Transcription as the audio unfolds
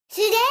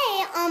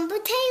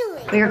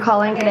Bratayley. We are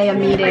calling today a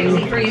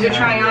meeting. For you to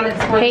try on.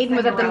 Hayden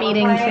was at the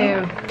meeting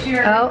too.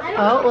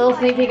 Oh, little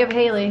sneak peek of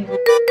Hayley.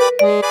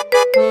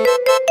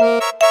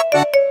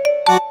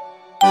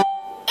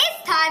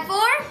 It's time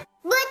for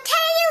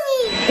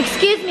Bratayley.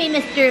 Excuse me,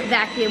 Mr.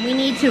 Vacuum. We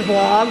need to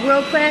vlog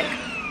real quick.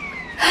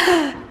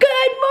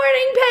 Good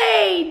morning,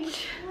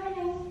 Paige.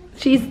 Morning.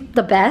 She's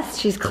the best.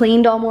 She's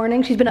cleaned all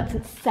morning. She's been up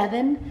since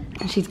 7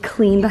 and she's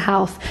cleaned the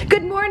house.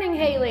 Good morning,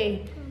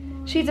 Hayley.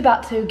 She's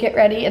about to get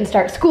ready and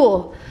start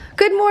school.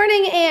 Good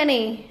morning,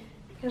 Annie.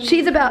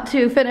 She's about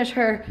to finish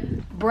her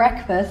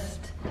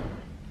breakfast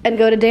and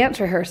go to dance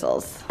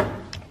rehearsals,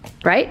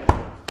 right?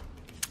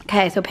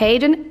 Okay, so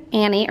Paige and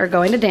Annie are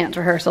going to dance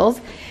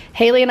rehearsals.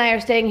 Hayley and I are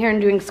staying here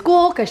and doing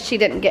school because she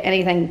didn't get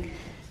anything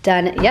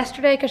done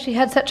yesterday because she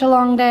had such a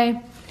long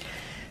day.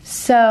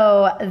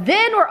 So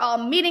then we're all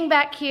meeting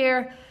back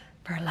here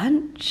for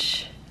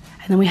lunch.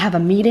 And then we have a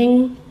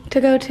meeting to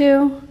go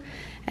to.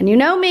 And you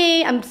know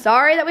me, I'm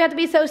sorry that we have to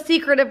be so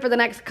secretive for the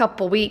next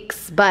couple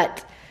weeks,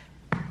 but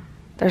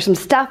there's some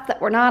stuff that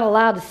we're not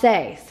allowed to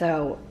say.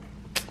 So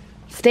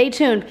stay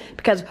tuned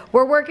because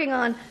we're working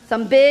on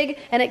some big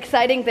and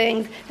exciting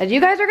things that you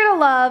guys are gonna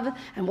love,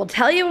 and we'll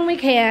tell you when we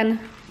can,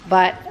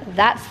 but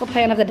that's the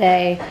plan of the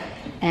day.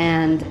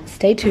 And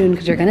stay tuned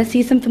because you're gonna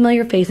see some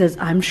familiar faces,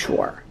 I'm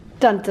sure.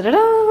 Dun dun dun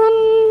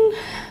dun.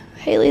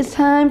 Hayley's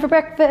time for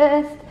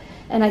breakfast.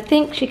 And I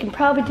think she can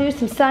probably do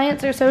some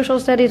science or social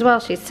studies while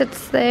she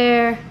sits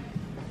there.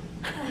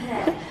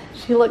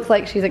 She looks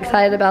like she's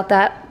excited about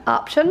that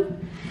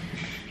option.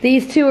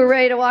 These two are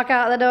ready to walk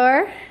out the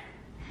door.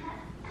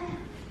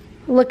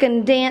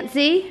 Looking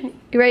dancy.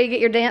 You ready to get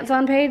your dance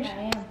on, Paige?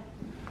 I am.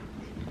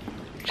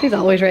 She's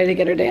always ready to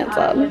get her dance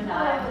on.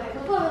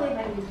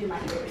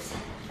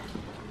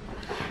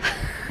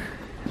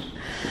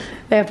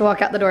 They have to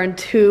walk out the door in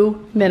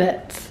 2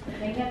 minutes.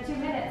 They have 2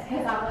 minutes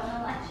because I wasn't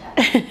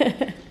gonna let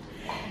you.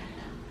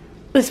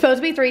 It's supposed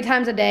to be 3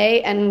 times a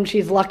day, and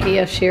she's lucky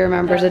if she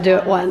remembers to do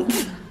it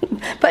once.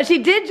 But she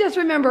did just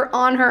remember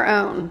on her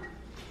own.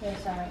 Yeah,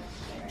 sorry.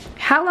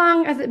 How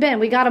long has it been?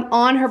 We got him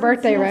on her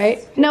birthday,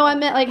 right? No, I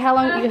meant like how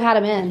long you had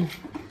him in.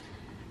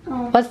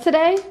 What's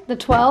today? The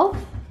 12th?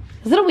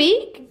 Is it a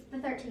week? It's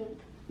the 13th.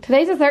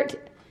 Today's the 13th.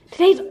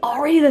 Today's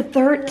already the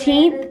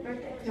 13th?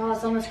 No,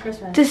 it's almost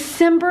Christmas.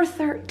 December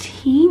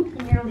 13th?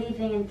 And you're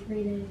leaving in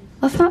 3 days.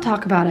 Let's not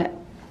talk about it.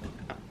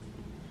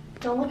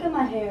 Don't look at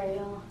my hair,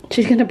 y'all.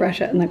 She's gonna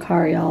brush it in the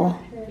car, y'all.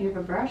 You have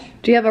a brush?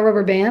 Do you have a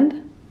rubber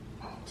band?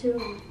 2 of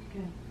them.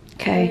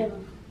 Okay.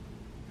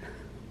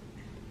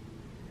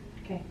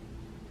 Okay.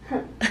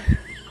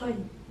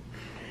 Good.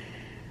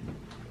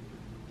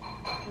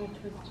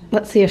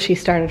 Let's see if she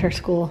started her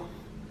school.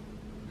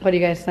 What do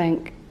you guys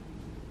think?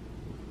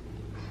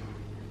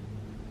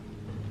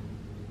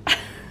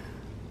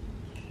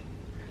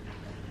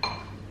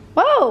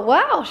 Whoa,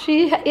 wow,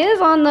 she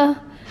is on the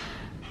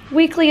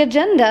weekly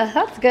agenda.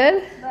 That's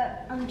good.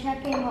 But I'm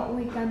checking what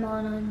week I'm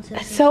on.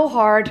 It's so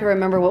hard to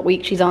remember what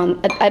week she's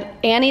on.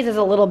 Annie's is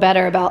a little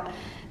better about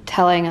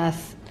telling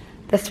us.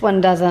 This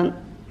one doesn't.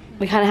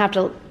 We kind of have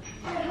to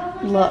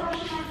look.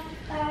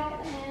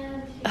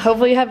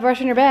 Hopefully you have a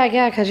brush in your bag,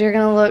 yeah, because you're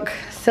going to look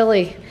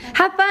silly.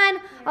 Have fun.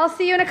 I'll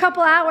see you in a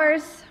couple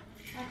hours.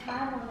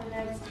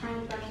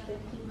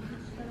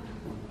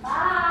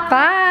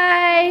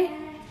 Bye.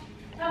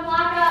 Don't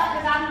lock up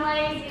because I'm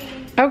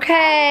lazy.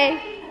 Okay.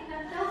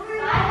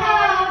 I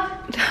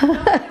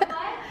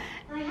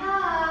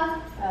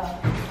have.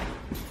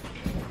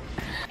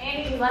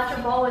 Annie, you left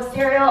your bowl with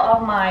cereal? Oh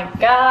my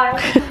God.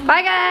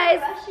 Bye,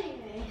 guys.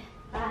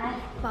 Bye.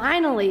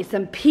 Finally,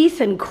 some peace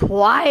and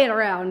quiet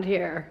around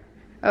here.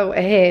 Oh,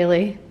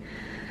 Hayley.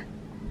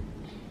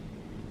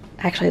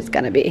 Actually, it's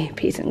gonna be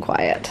peace and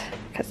quiet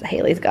because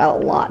Hayley's got a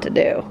lot to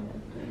do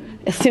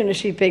as soon as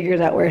she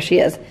figures out where she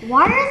is.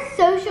 Why are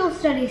social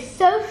studies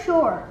so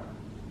short?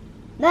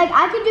 Like,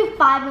 I could do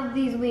 5 of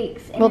these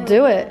weeks. And We'll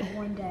do it.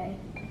 One day.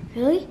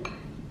 Really?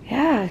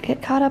 Yeah,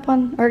 get caught up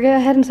on, or get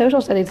ahead in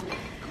social studies.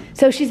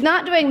 So she's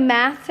not doing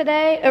math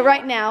today,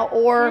 right now,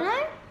 or... Can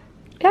I?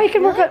 Yeah, you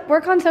can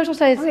work on social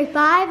studies. Okay,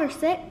 5 or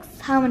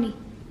 6? How many?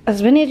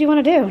 As many as you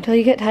want to do until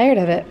you get tired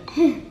of it.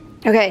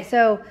 Okay,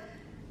 so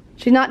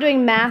she's not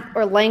doing math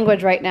or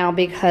language right now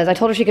because I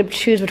told her she could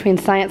choose between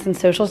science and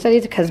social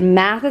studies because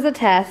math is a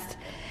test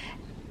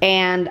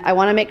and I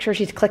want to make sure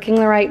she's clicking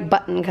the right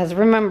button because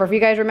remember, if you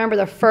guys remember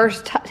the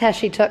first test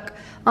she took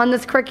on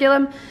this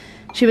curriculum,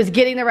 she was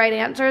getting the right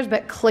answers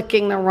but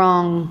clicking the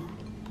wrong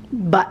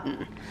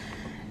button.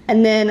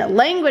 And then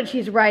language,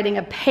 she's writing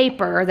a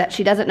paper that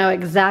she doesn't know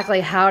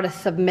exactly how to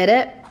submit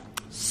it.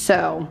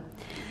 So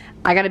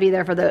I gotta be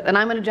there for the, and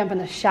I'm gonna jump in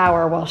the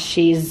shower while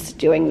she's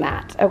doing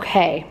that.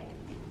 Okay,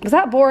 was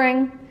that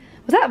boring?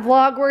 Was that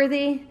vlog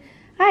worthy?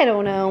 I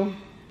don't know.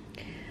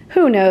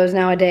 Who knows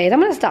nowadays?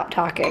 I'm gonna stop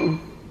talking.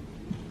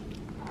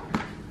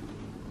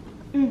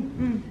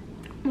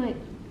 Wait.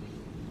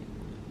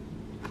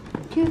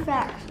 2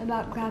 facts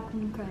about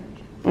Captain Crunch.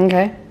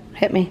 Okay,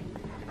 hit me.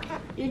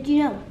 Did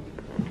you know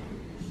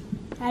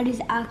that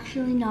he's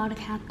actually not a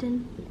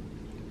captain?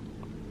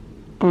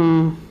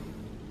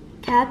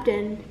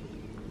 captain,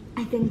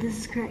 I think this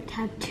is correct,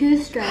 have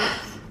 2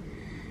 stripes,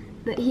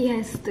 but he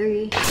has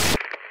 3.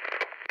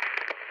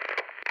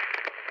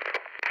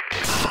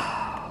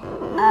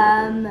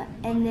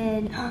 And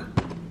then,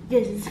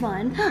 this is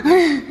fun.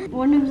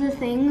 One of the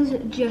things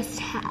just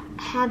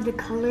have the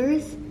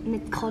colors, and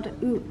it's called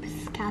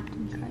Oops,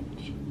 Captain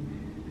Crunch.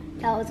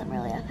 That wasn't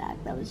really a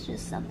fact, that was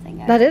just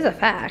something. That is a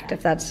fact,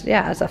 if that's,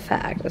 yeah, it's a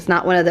fact. It's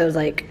not one of those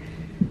like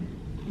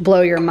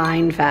blow your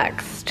mind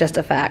facts, just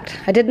a fact.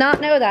 I did not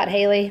know that,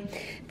 Hayley.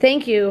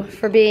 Thank you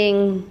for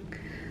being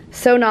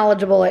so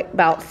knowledgeable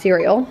about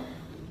cereal.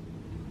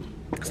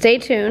 Stay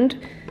tuned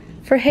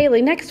for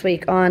Hayley next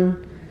week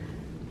on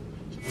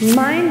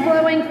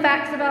mind-blowing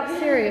facts about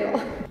cereal.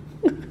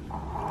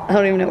 I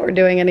don't even know what we're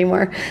doing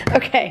anymore.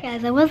 Okay.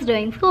 Guys, I was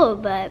doing school,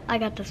 but I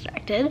got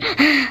distracted.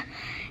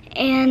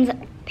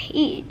 And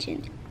Paige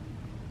and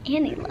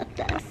Annie left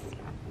us,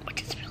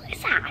 which is really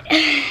sad.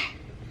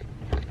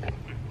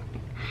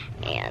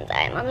 And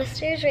I'm on the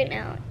stairs right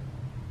now.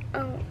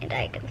 Oh, and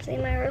I can see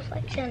my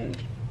reflection.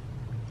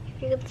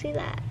 If you can see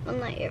that. Well,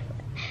 not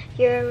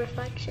your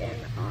reflection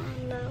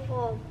on the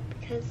wall,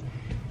 because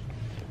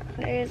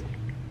there's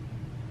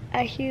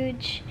a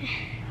huge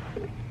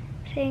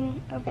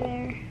thing over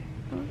there.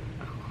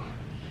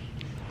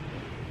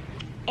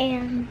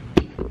 And,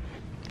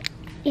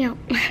 you know,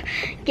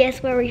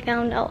 guess where we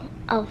found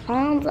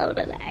Alfonso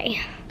today?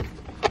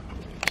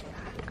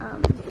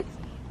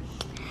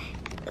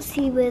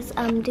 He was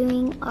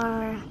doing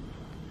our,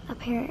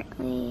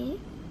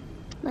 apparently,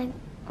 like,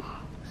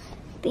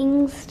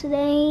 things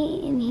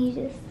today, and he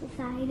just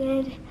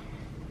decided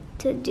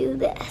to do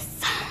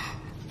this.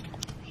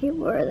 He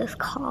wore this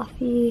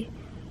coffee,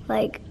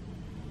 like,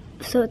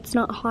 so it's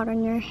not hot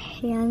on your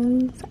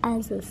hands,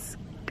 as a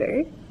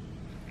skirt,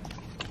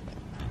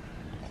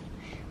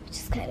 which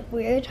is kind of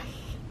weird.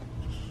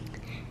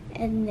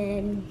 And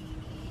then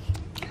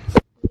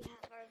we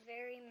have our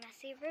very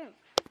messy room.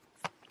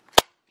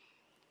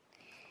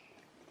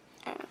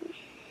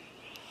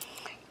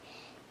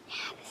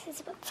 Yeah, this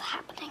is what's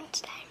happening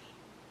today.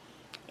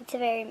 It's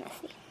very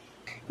messy.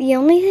 The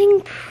only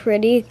thing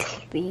pretty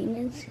clean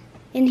is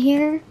in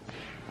here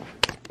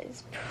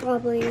is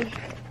probably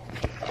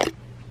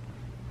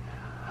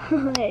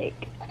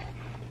like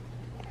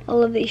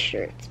all of these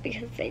shirts,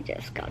 because they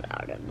just got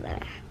out of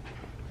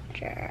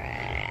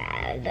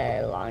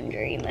the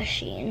laundry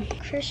machine.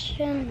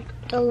 Christian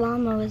the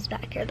llama was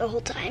back here the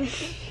whole time.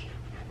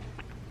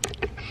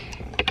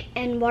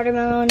 And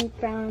watermelon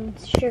brown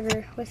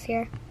sugar was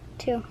here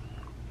too.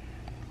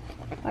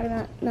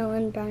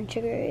 Watermelon brown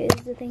sugar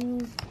is the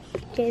thing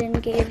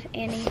Jaden gave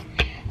Annie.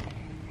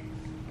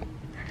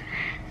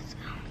 So,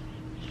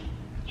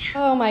 yeah.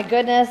 Oh my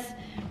goodness.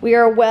 We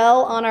are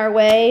well on our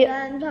way.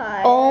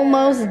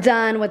 Almost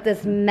done with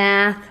this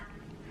math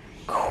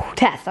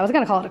test. I was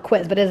gonna call it a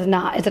quiz, but it is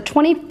not. It's a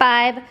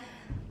 25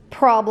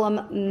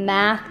 problem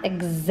math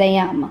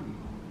exam.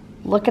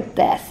 Look at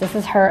this. This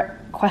is her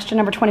question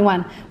number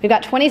 21. We've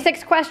got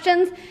 26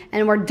 questions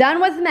and we're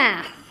done with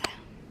math.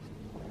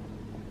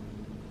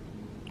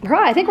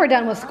 I think we're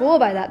done with school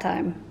by that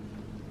time.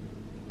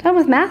 Done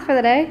with math for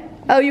the day.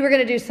 Oh, you were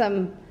gonna do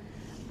some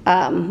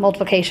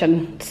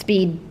multiplication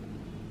speed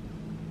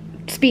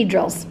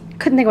drills.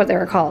 Couldn't think what they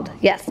were called.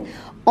 Yes,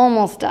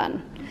 almost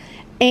done.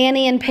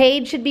 Annie and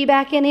Paige should be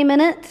back any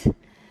minute.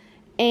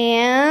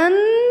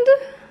 And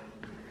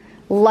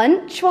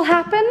lunch will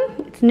happen.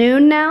 It's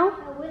noon now.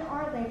 When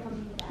are they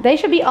coming back? They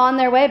should be on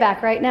their way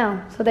back right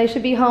now. So they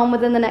should be home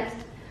within the next,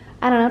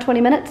 I don't know, 20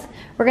 minutes.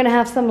 We're gonna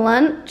have some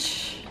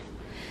lunch.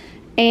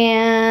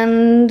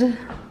 And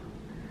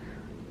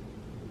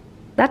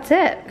that's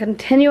it.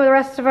 Continue with the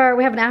rest of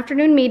we have an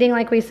afternoon meeting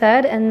like we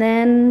said, and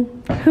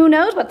then who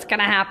knows what's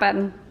gonna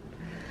happen.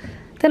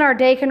 Then our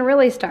day can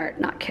really start.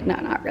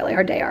 Not really,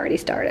 our day already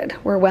started.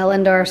 We're well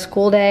into our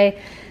school day,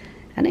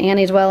 and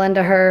Annie's well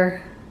into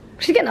her.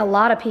 She's getting a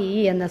lot of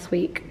PE in this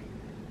week.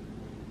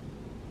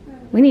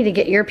 We need to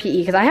get your PE,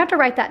 because I have to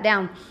write that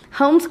down.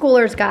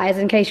 Homeschoolers, guys,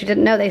 in case you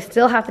didn't know, they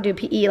still have to do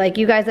PE. Like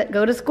you guys that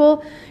go to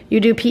school, you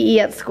do PE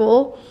at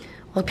school.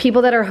 Well,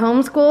 people that are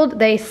homeschooled,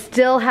 they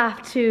still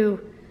have to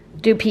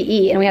do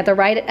PE, and we have to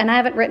write it, and I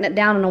haven't written it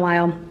down in a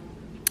while.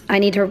 I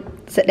need to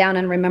sit down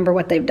and remember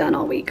what they've done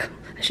all week.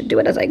 I should do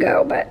it as I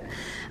go, but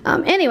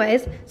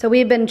anyways, so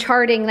we've been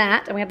charting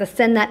that, and we have to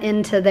send that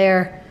into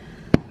their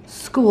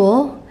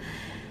school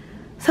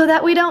so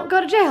that we don't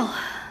go to jail.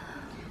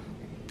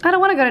 I don't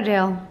want to go to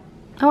jail.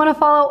 I want to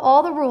follow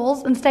all the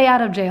rules and stay out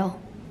of jail.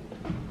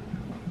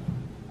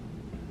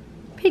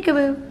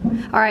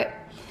 Peekaboo. All right,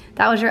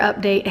 that was your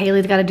update.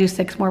 Hayley's got to do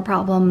 6 more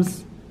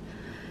problems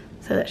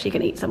so that she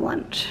can eat some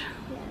lunch.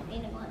 Yeah, I'm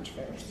eating lunch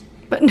first.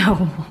 But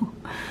no,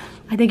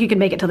 I think you can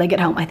make it till they get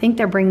home. I think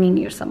they're bringing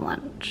you some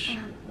lunch.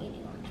 I'm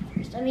eating lunch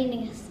first. I'm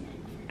eating a snack.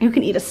 You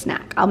can eat a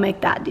snack. I'll make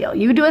that deal.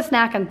 You do a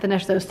snack and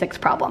finish those 6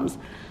 problems.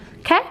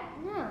 Okay?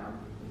 No.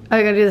 Are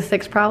you gonna do the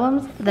 6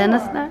 problems, then a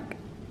snack?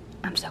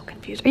 I'm so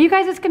confused. Are you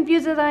guys as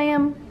confused as I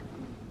am?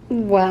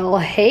 Well,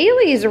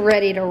 Hayley's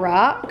ready to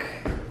rock.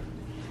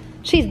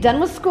 She's done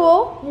with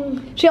school.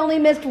 She only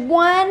missed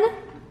one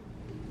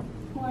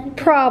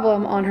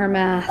problem on her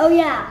math. Oh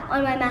yeah,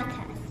 on my math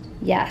test.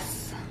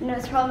 Yes. No,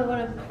 it's probably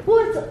one of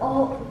what's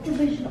all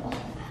division all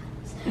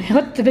about?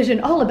 What's division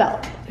all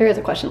about? There is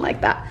a question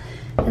like that.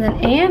 And then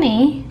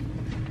Annie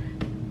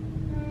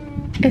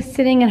is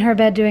sitting in her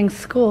bed doing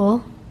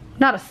school.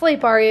 Not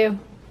asleep, are you?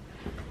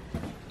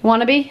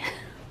 Wanna be?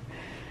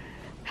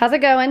 How's it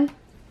going?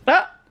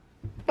 Oh,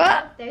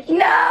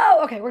 no!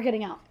 Okay, we're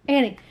getting out.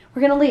 Annie,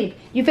 we're gonna leave.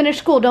 You finish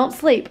school, don't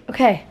sleep,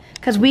 okay?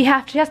 Because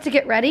she has to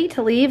get ready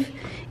to leave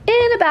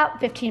in about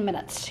 15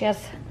 minutes.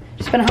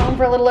 She's been home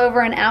for a little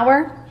over an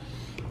hour.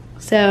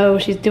 So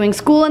she's doing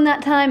school in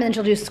that time, and then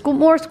she'll do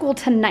more school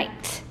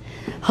tonight.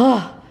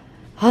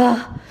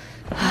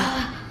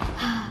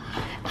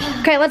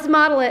 Okay, let's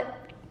model it.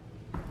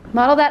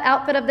 Model that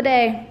outfit of the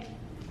day.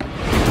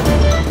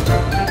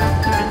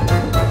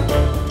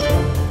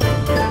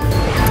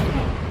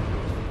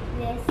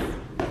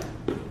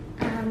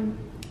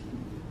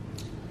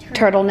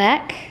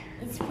 Turtleneck.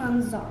 It's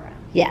from Zara.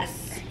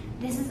 Yes.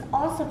 This is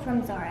also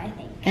from Zara, I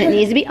think. And it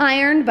needs to be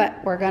ironed,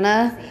 but we're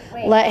gonna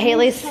let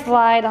Hayley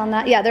slide on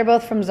that. Yeah, they're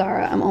both from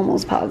Zara. I'm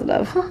almost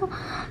positive.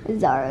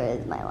 Zara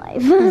is my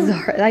life.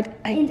 Zara.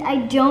 And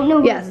I don't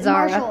know. Yes,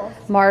 Zara.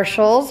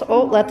 Marshalls.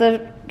 Oh, let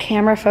the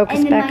camera focus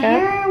and then back my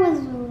up. hair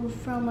was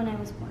from when I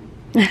was born.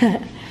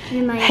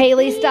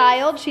 Hayley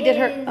styled. She did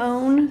her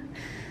own.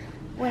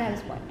 When I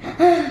was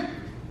born.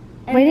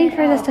 Waiting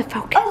for this to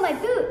focus. Oh, my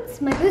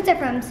boots. My boots are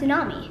from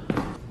Tsunami.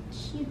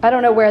 I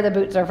don't know where the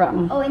boots are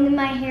from. Oh, and then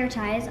my hair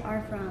ties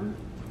are from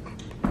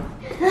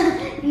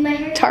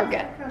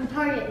Target. From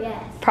Target,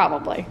 yes.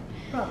 Probably.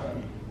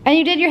 Probably. And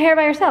you did your hair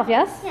by yourself,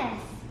 yes? Yes.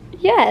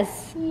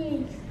 Yes.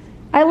 Yes.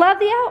 I love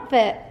the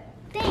outfit.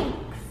 Thanks.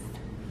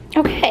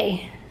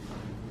 Okay.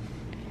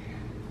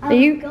 I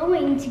was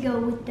going to go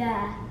with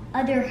the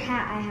other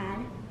hat I had.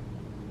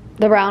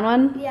 The brown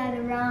one? Yeah,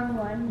 the round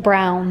one.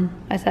 Brown.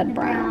 I said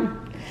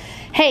brown.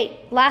 Hey,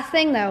 last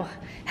thing though.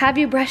 Have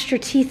you brushed your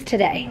teeth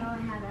today? No, I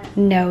haven't.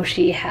 No,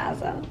 she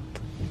hasn't.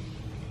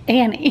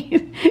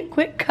 Annie,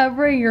 quit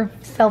covering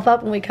yourself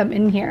up when we come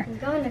in here. I'm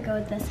going to go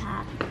with this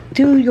hat.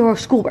 Do your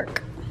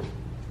schoolwork.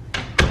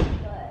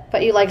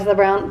 But you liked the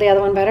other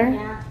one better?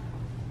 Yeah.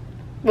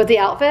 With the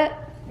outfit?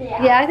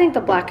 Yeah. Yeah, I think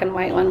the black and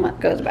white one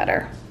goes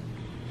better.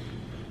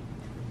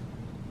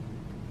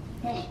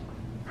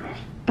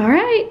 All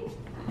right.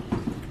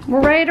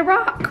 We're ready to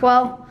rock.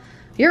 Well,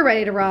 you're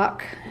ready to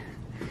rock.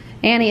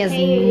 Annie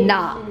is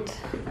not.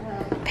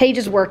 Paige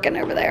is working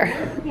over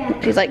there.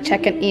 She's like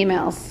checking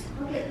emails.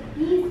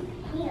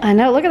 I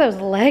know, look at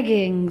those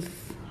leggings.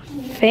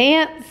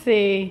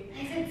 Fancy.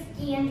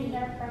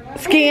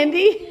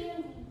 Scandy?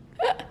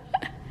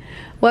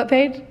 What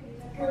page?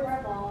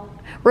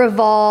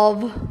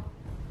 Revolve.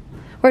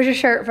 Where's your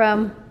shirt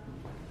from?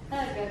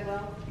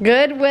 Goodwill.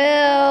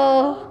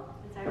 Goodwill.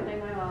 It's actually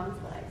my mom's,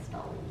 but I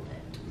stole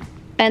it.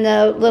 And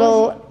the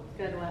little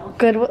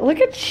Goodwill. Look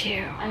at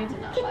you. I need to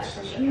not buy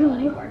from Goodwill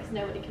anymore because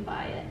nobody can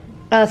buy it.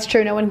 That's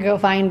true. No one can go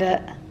find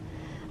it.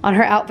 On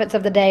her outfits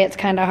of the day, it's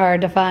kind of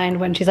hard to find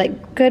when she's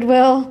like,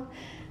 Goodwill.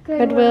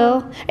 But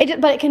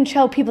it can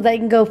show people that you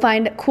can go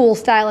find cool,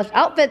 stylish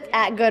outfits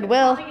at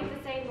Goodwill. I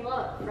get the same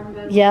look from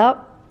Goodwill.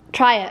 Yep.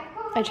 Try it.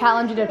 I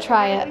challenge you to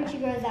try When it. she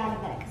grows out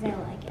of it, because I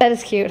like it. That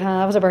is cute, huh?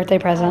 That was a birthday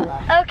present.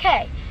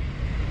 Okay,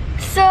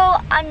 so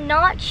I'm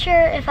not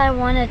sure if I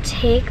want to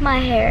take my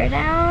hair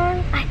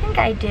down. I think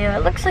I do.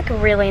 It looks like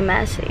really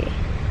messy.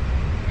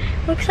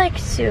 Looks like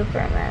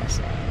super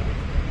messy.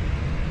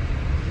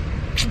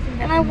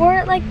 And I wore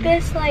it like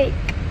this like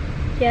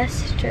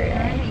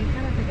yesterday. You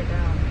kind of took it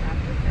down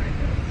after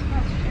practice.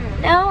 That's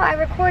true. No, I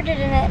recorded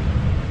in it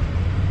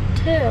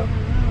too.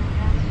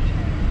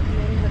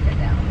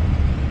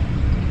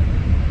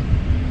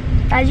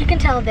 As you can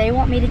tell, they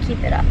want me to keep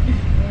it up.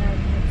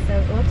 Yeah,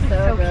 it looks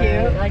so good.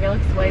 cute. Like, it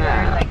looks way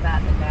better like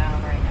that than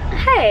down right now.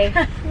 Hey,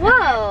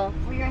 whoa.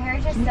 Well, your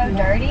hair's just so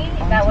dirty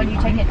that when you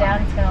take it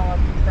down, it's going to look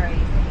crazy.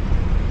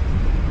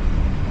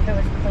 If it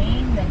was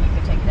clean, then you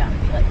could take it down and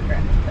be like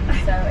crimped. But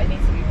so it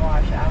needs to be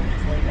washed. I would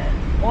just leave it.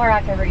 Or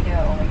I could redo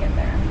it when we get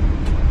there.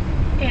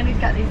 Annie's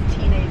got these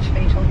teenage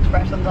facial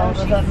expressions all of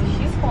a sudden.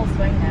 She's full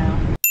swing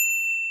now.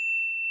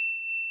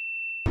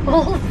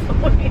 Full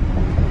swing.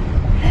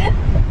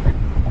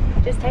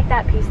 Just take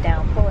that piece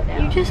down. Pull it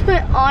down. You just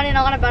went on and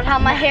on about how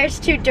my hair's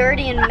too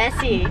dirty and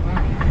messy.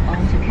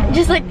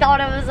 Just like thought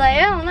I was like,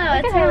 I don't know,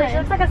 Look it's at her. She fine.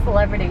 looks like a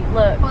celebrity.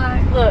 Look.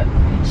 Why? Look.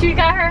 She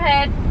got her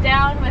head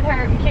down with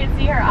her. You can't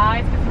see her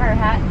eyes because of her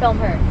hat. Film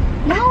her.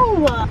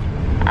 No!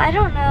 I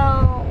don't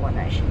know what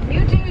I should do.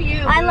 You do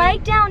you. I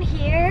like down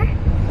here,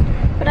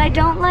 but I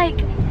don't like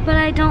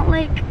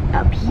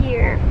up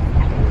here.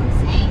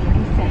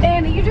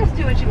 Annie, you just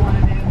do what you want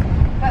to do.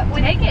 But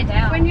when Take it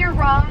down. When you're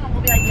wrong,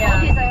 we'll be like, Yeah.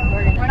 okay,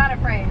 so we're not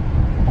afraid.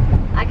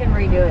 I can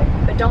redo it,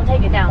 but don't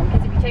take it down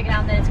because if you take it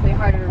down, then it's gonna be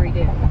harder to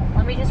redo.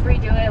 Let me just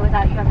redo it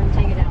without you having to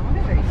take it down. Let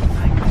me redo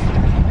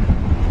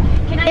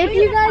it. Can I If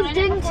you guys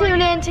didn't tune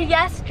in to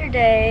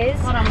yesterday's,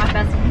 Hold on, my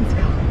best friend's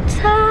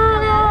going.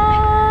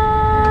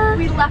 ta-da!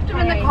 We left him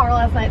in the car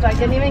last night, so I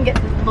didn't even get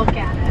to look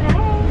at it.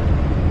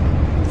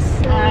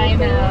 I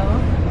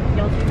know.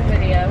 You'll do the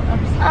video.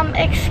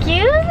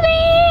 Excuse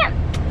me?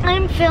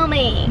 I'm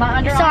filming.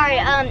 Sorry,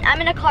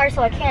 I'm in a car,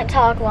 so I can't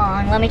talk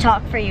long. Let me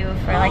talk for you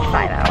for like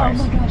 5 hours.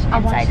 Oh my gosh, I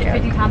watched it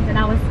 50 times and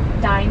I was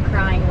dying,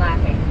 crying,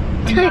 laughing.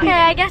 Okay,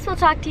 I guess we'll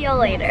talk to you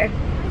later.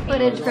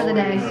 Footage for the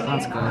day.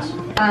 That's close. Is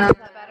that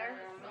better?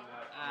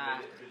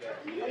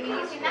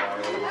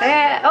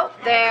 There, oh,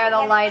 there,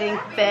 the lighting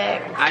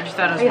fixed. I just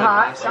thought it was Are you my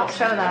hot? glasses. Don't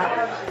show that.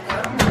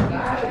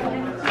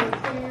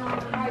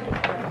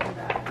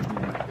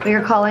 We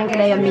are calling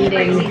today a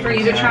meeting. For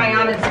you to try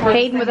on.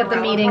 Hayden was at the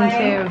meeting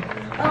too.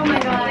 Oh my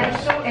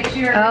gosh. It's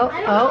your.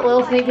 Oh,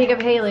 little sneak peek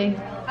of Hayley.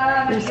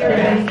 There's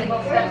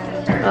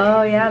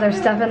oh yeah, there's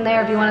stuff in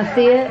there if you want to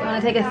see it.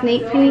 Want to take a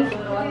sneak peek?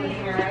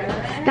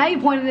 Now you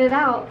pointed it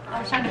out. I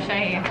was trying to show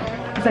you.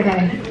 It's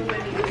okay.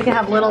 We can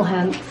have little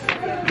hints.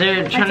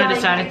 They're trying to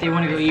decide if they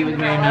want to go eat with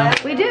me or no.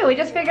 We do. We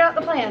just figured out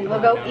the plan. We'll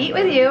go eat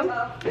with you.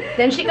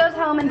 Then she goes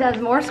home and does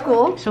more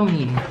school. So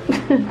mean.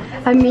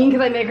 I'm mean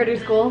because I make her do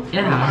school.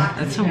 Yeah,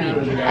 that's so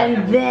mean.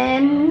 And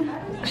then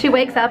she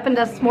wakes up and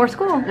does more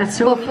school. That's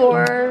so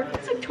before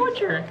It's like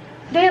torture.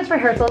 dance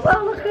rehearsals.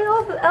 Oh, look who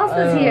else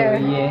is here.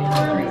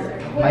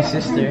 Yeah. My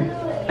sister.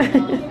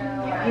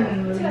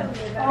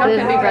 Y'all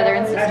could be brother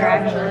and sister,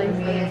 actually.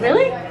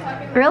 Really?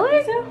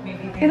 Really?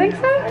 You think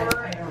so?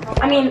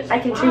 I mean, I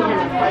can treat him.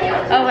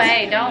 Oh,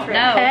 hey, don't,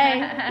 no.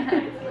 Hey.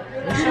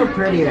 You're so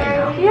pretty right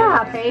now.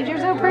 Yeah, Paige, you're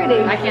so pretty.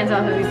 I can't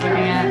tell who he's looking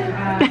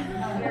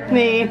at.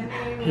 Me.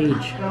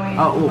 Paige.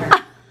 Oh.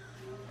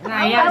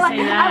 Nah, you gotta say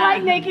that. I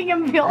like making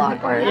him feel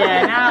awkward.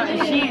 Yeah, now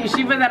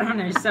she put that on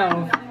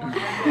herself.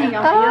 You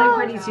look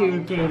pretty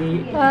too,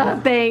 Katie.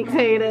 Thanks,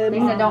 Hayden. He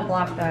said don't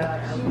block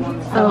that.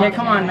 Yeah,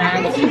 come on,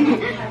 Max.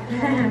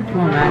 Come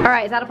on, Max. All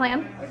right, is that a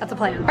plan? That's a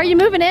plan. Are you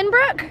moving in,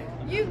 Brooke?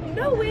 You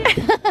know it.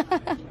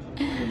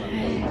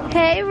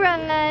 Hey,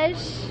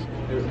 Rush.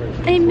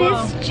 I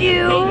missed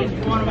you.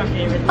 One of my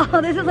favorites.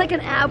 Oh, this is like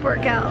an ab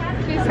workout.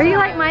 Are you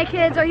like my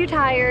kids? Are you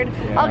tired?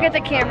 I'll get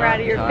the camera out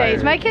of your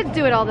face. My kids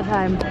do it all the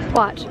time.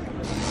 Watch.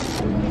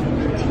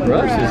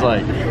 Rush is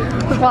like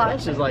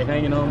Watch.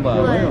 hanging on by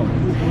a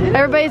limb.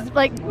 Everybody's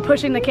like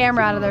pushing the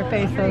camera out of their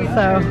faces,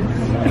 so.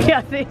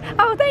 Yeah, see.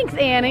 Oh, thanks,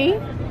 Annie.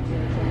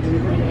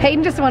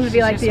 Hayden just wanted to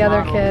be like the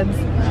other kids.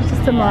 She's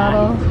just a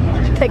model.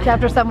 She takes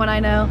after someone I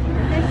know.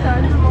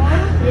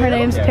 Her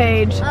name's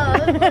Paige.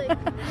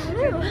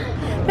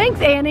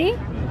 Thanks, Annie.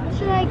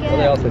 Should I Well, they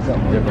get? all say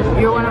something different.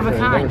 You're one of a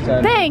kind.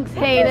 Thanks,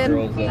 Hayden.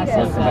 Girls that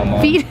work for my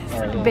mom.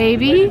 Fetus,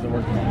 baby. That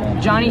work for my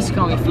mom. Johnny used to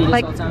call me fetus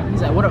Like- all the time.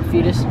 He's like, what up,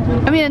 fetus?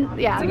 I mean,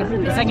 yeah.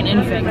 It's like an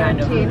infant, kind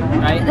of,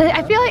 right?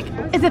 I feel like,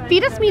 is a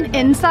fetus mean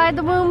inside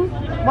the womb?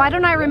 Why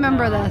don't I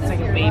remember It's this? like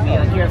a baby,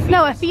 like you're a fetus.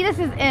 No, a fetus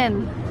is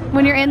in,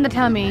 when you're in the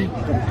tummy.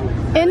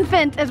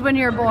 Infant is when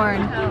you're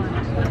born.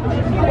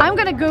 I'm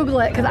gonna Google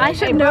it, because I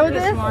should know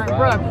this.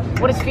 Brooke,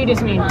 what does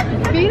fetus mean?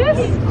 Fetus?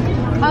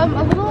 A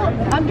little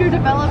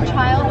underdeveloped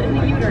child in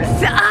the uterus.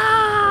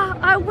 Ah,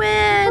 I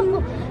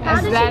win. How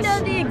did she know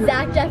the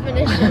exact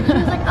definition? She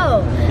was like,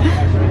 oh.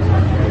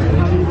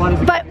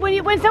 But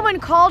when someone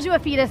calls you a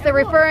fetus, they're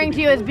referring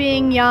to you as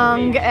being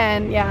young,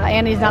 and yeah,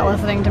 Annie's not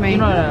listening to me.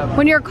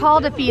 When you're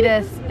called a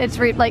fetus, it's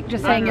like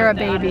just saying you're a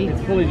baby.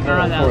 It's fully Oh,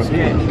 developed that for was a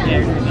good.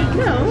 kid.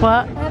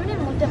 What? I haven't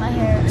even looked at my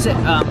hair. So,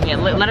 yeah,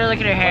 let her look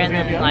at her hair and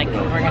then, like,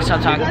 we're gonna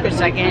start talking for a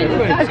second.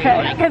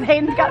 Okay, because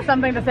Hayden's got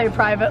something to say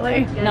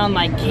privately. No, in,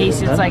 like,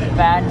 case it's, like,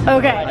 bad.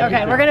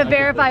 Okay, we're gonna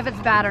verify if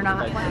it's bad or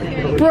not.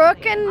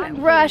 Brooke and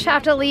Rush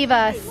have to leave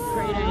us.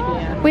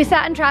 We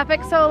sat in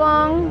traffic so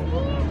long,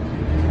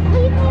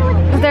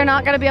 they're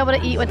not gonna be able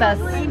to eat with us.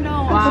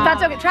 But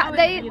that's okay.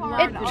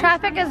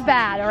 Traffic is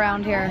bad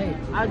around here.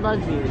 I'd love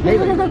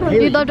to.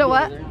 You'd love to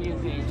what?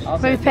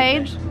 With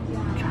Paige?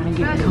 Trying to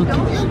get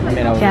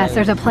cookies. Yes,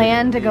 there's a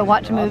plan to go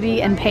watch a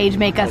movie and Paige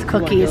make us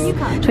cookies. So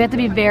we have to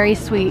be very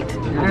sweet.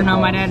 I don't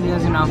know, my dad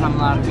doesn't know if I'm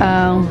allowed to.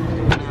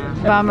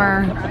 Oh,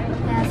 bummer.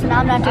 Yeah, so now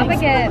I'm not doing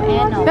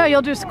school. No,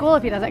 you'll do school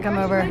if he doesn't come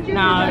over.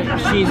 No,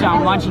 she's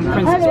watching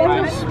Princess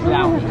Price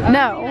without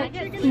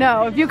me.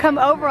 No, if you come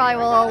over, I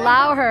will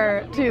allow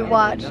her to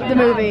watch the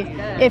movie.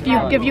 If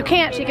you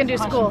can't, she can do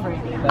school.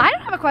 I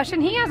don't have a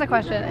question, he has a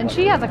question, and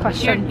she has a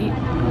question. He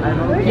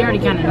already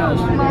kind of knows.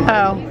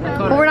 Oh,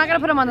 well, we're not gonna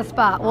put him on the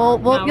spot.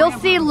 You'll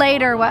see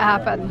later what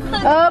happens.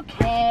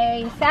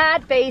 Okay,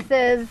 sad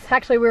faces.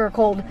 Actually, we were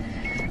cold.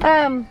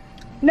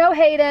 No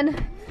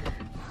Hayden.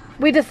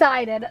 We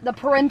decided, the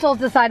parentals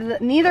decided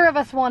that neither of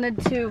us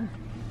wanted to,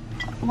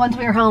 once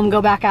we were home, go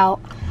back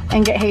out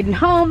and get Hayden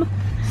home.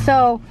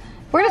 So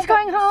we're just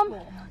going home,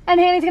 and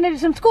Hanny's gonna do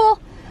some school,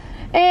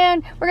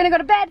 and we're gonna go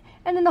to bed,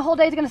 and then the whole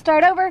day's gonna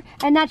start over,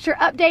 and that's your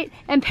update.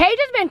 And Paige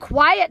has been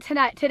quiet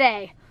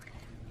today.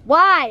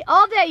 Why?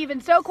 All day you've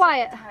been so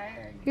quiet.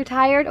 You're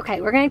tired? Okay,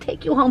 we're gonna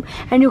take you home,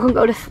 and you can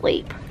go to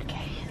sleep.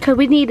 Okay. Cause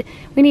we need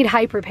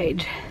hyper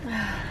Paige.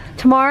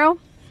 Tomorrow,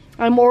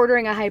 I'm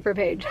ordering a hyper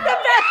Paige.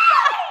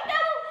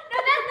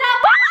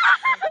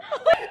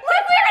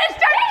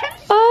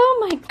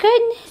 Oh my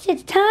goodness,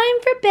 it's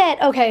time for bed.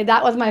 Okay,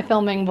 that was my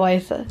filming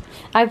voice.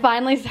 I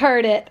finally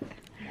heard it.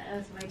 That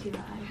was way too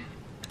high.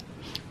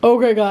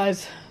 Okay,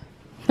 guys.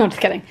 No,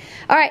 just kidding.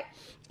 All right.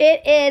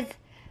 It is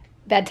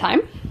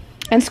bedtime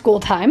and school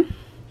time.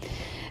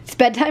 It's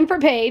bedtime for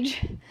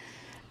Paige.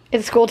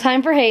 It's school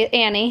time for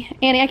Annie.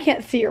 Annie, I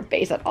can't see your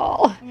face at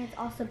all. And it's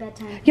also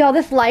bedtime. Y'all,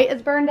 this light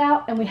is burned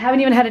out, and we haven't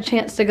even had a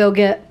chance to go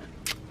get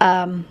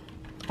a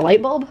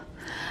light bulb.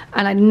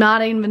 And I'm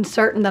not even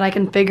certain that I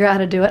can figure out how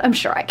to do it. I'm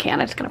sure I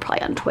can. I'm just going to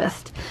probably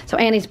untwist. So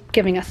Annie's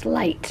giving us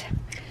light.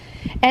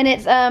 And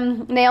it's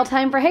nail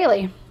time for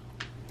Hayley.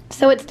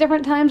 So it's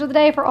different times of the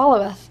day for all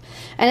of us.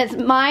 And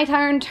it's my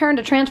turn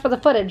to transfer the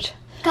footage.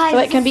 Guys, so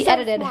it can be so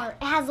edited. Smart.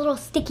 It has little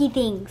sticky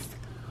things.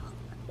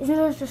 Isn't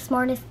this the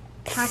smartest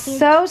package?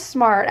 So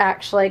smart,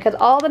 actually, because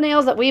all the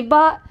nails that we've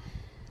bought,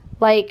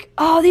 like,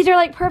 oh, these are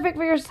like perfect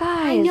for your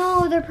size. I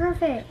know, they're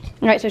perfect.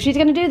 All right, so she's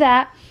gonna do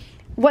that.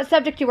 What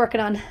subject you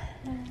working on?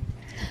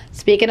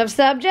 Speaking of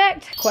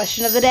subject,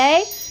 question of the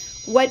day.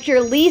 What's your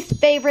least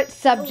favorite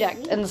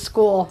subject in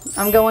school?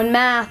 I'm going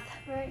math.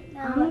 Right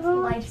now, it's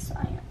life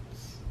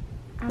science.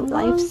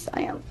 Life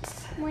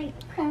science. Wait,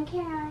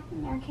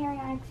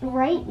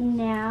 right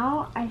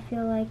now, I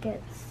feel like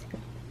it's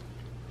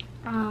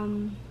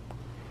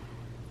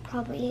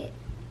probably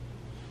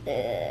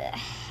I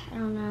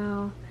don't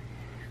know.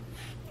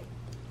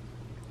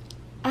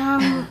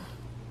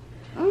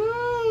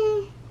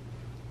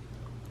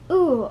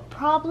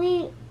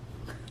 Probably.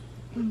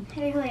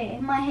 Hey,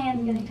 my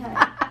hand's getting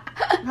tired.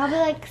 Probably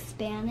like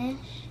Spanish.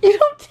 You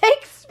don't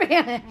take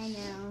Spanish. I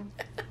know.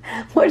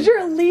 What's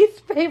your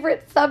least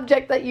favorite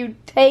subject that you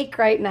take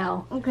right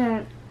now?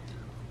 Okay.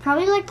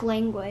 Probably like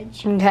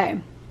language. Okay.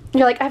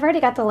 You're like, I've already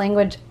got the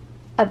language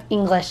of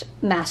English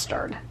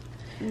mastered.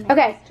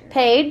 Okay,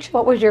 Paige,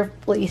 what was your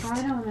least?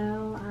 I don't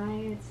know.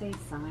 I would say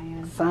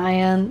science.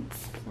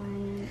 Science.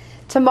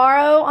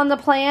 Tomorrow on the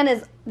plan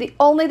is, the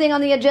only thing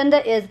on the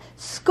agenda is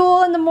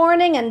school in the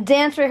morning and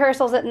dance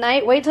rehearsals at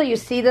night. Wait till you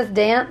see this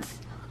dance.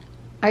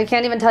 I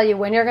can't even tell you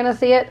when you're going to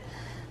see it,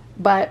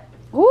 but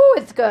woo,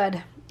 it's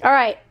good. All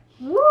right.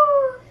 Woo.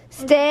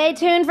 Stay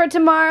tuned for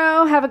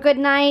tomorrow. Have a good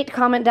night.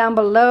 Comment down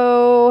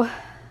below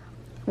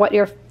what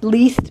your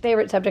least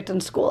favorite subject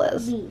in school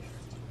is. Least,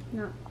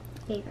 not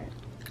favorite.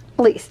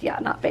 Least, yeah,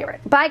 not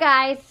favorite. Bye,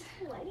 guys.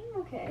 Lighting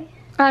okay.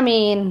 I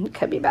mean, it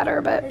could be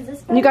better, but Is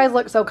this you guys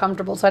look so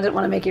comfortable, so I didn't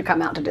want to make you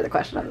come out to do the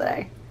question of the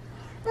day.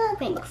 Oh,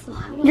 thanks,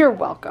 Mom. You're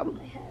welcome.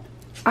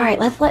 All right,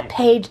 let's let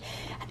Paige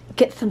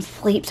get some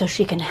sleep so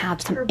she can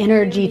have some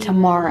energy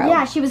tomorrow.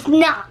 Yeah, she was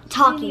not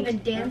talking. Even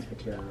dance for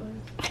 2 hours.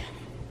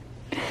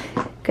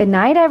 Good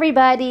night,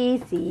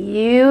 everybody. See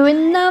you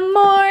in the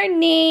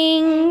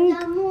morning. In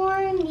the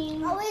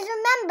morning. Always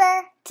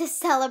remember to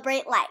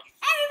celebrate life.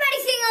 Everybody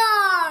sing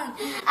along.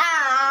 I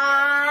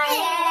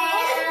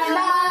am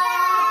a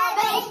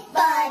baked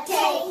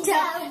potato,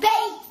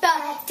 baked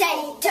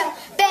potato,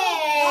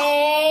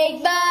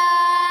 baked potato.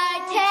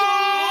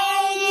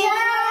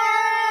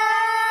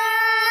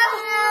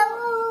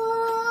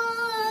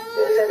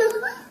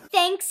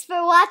 Thanks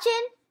for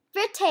watching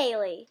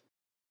Bratayley.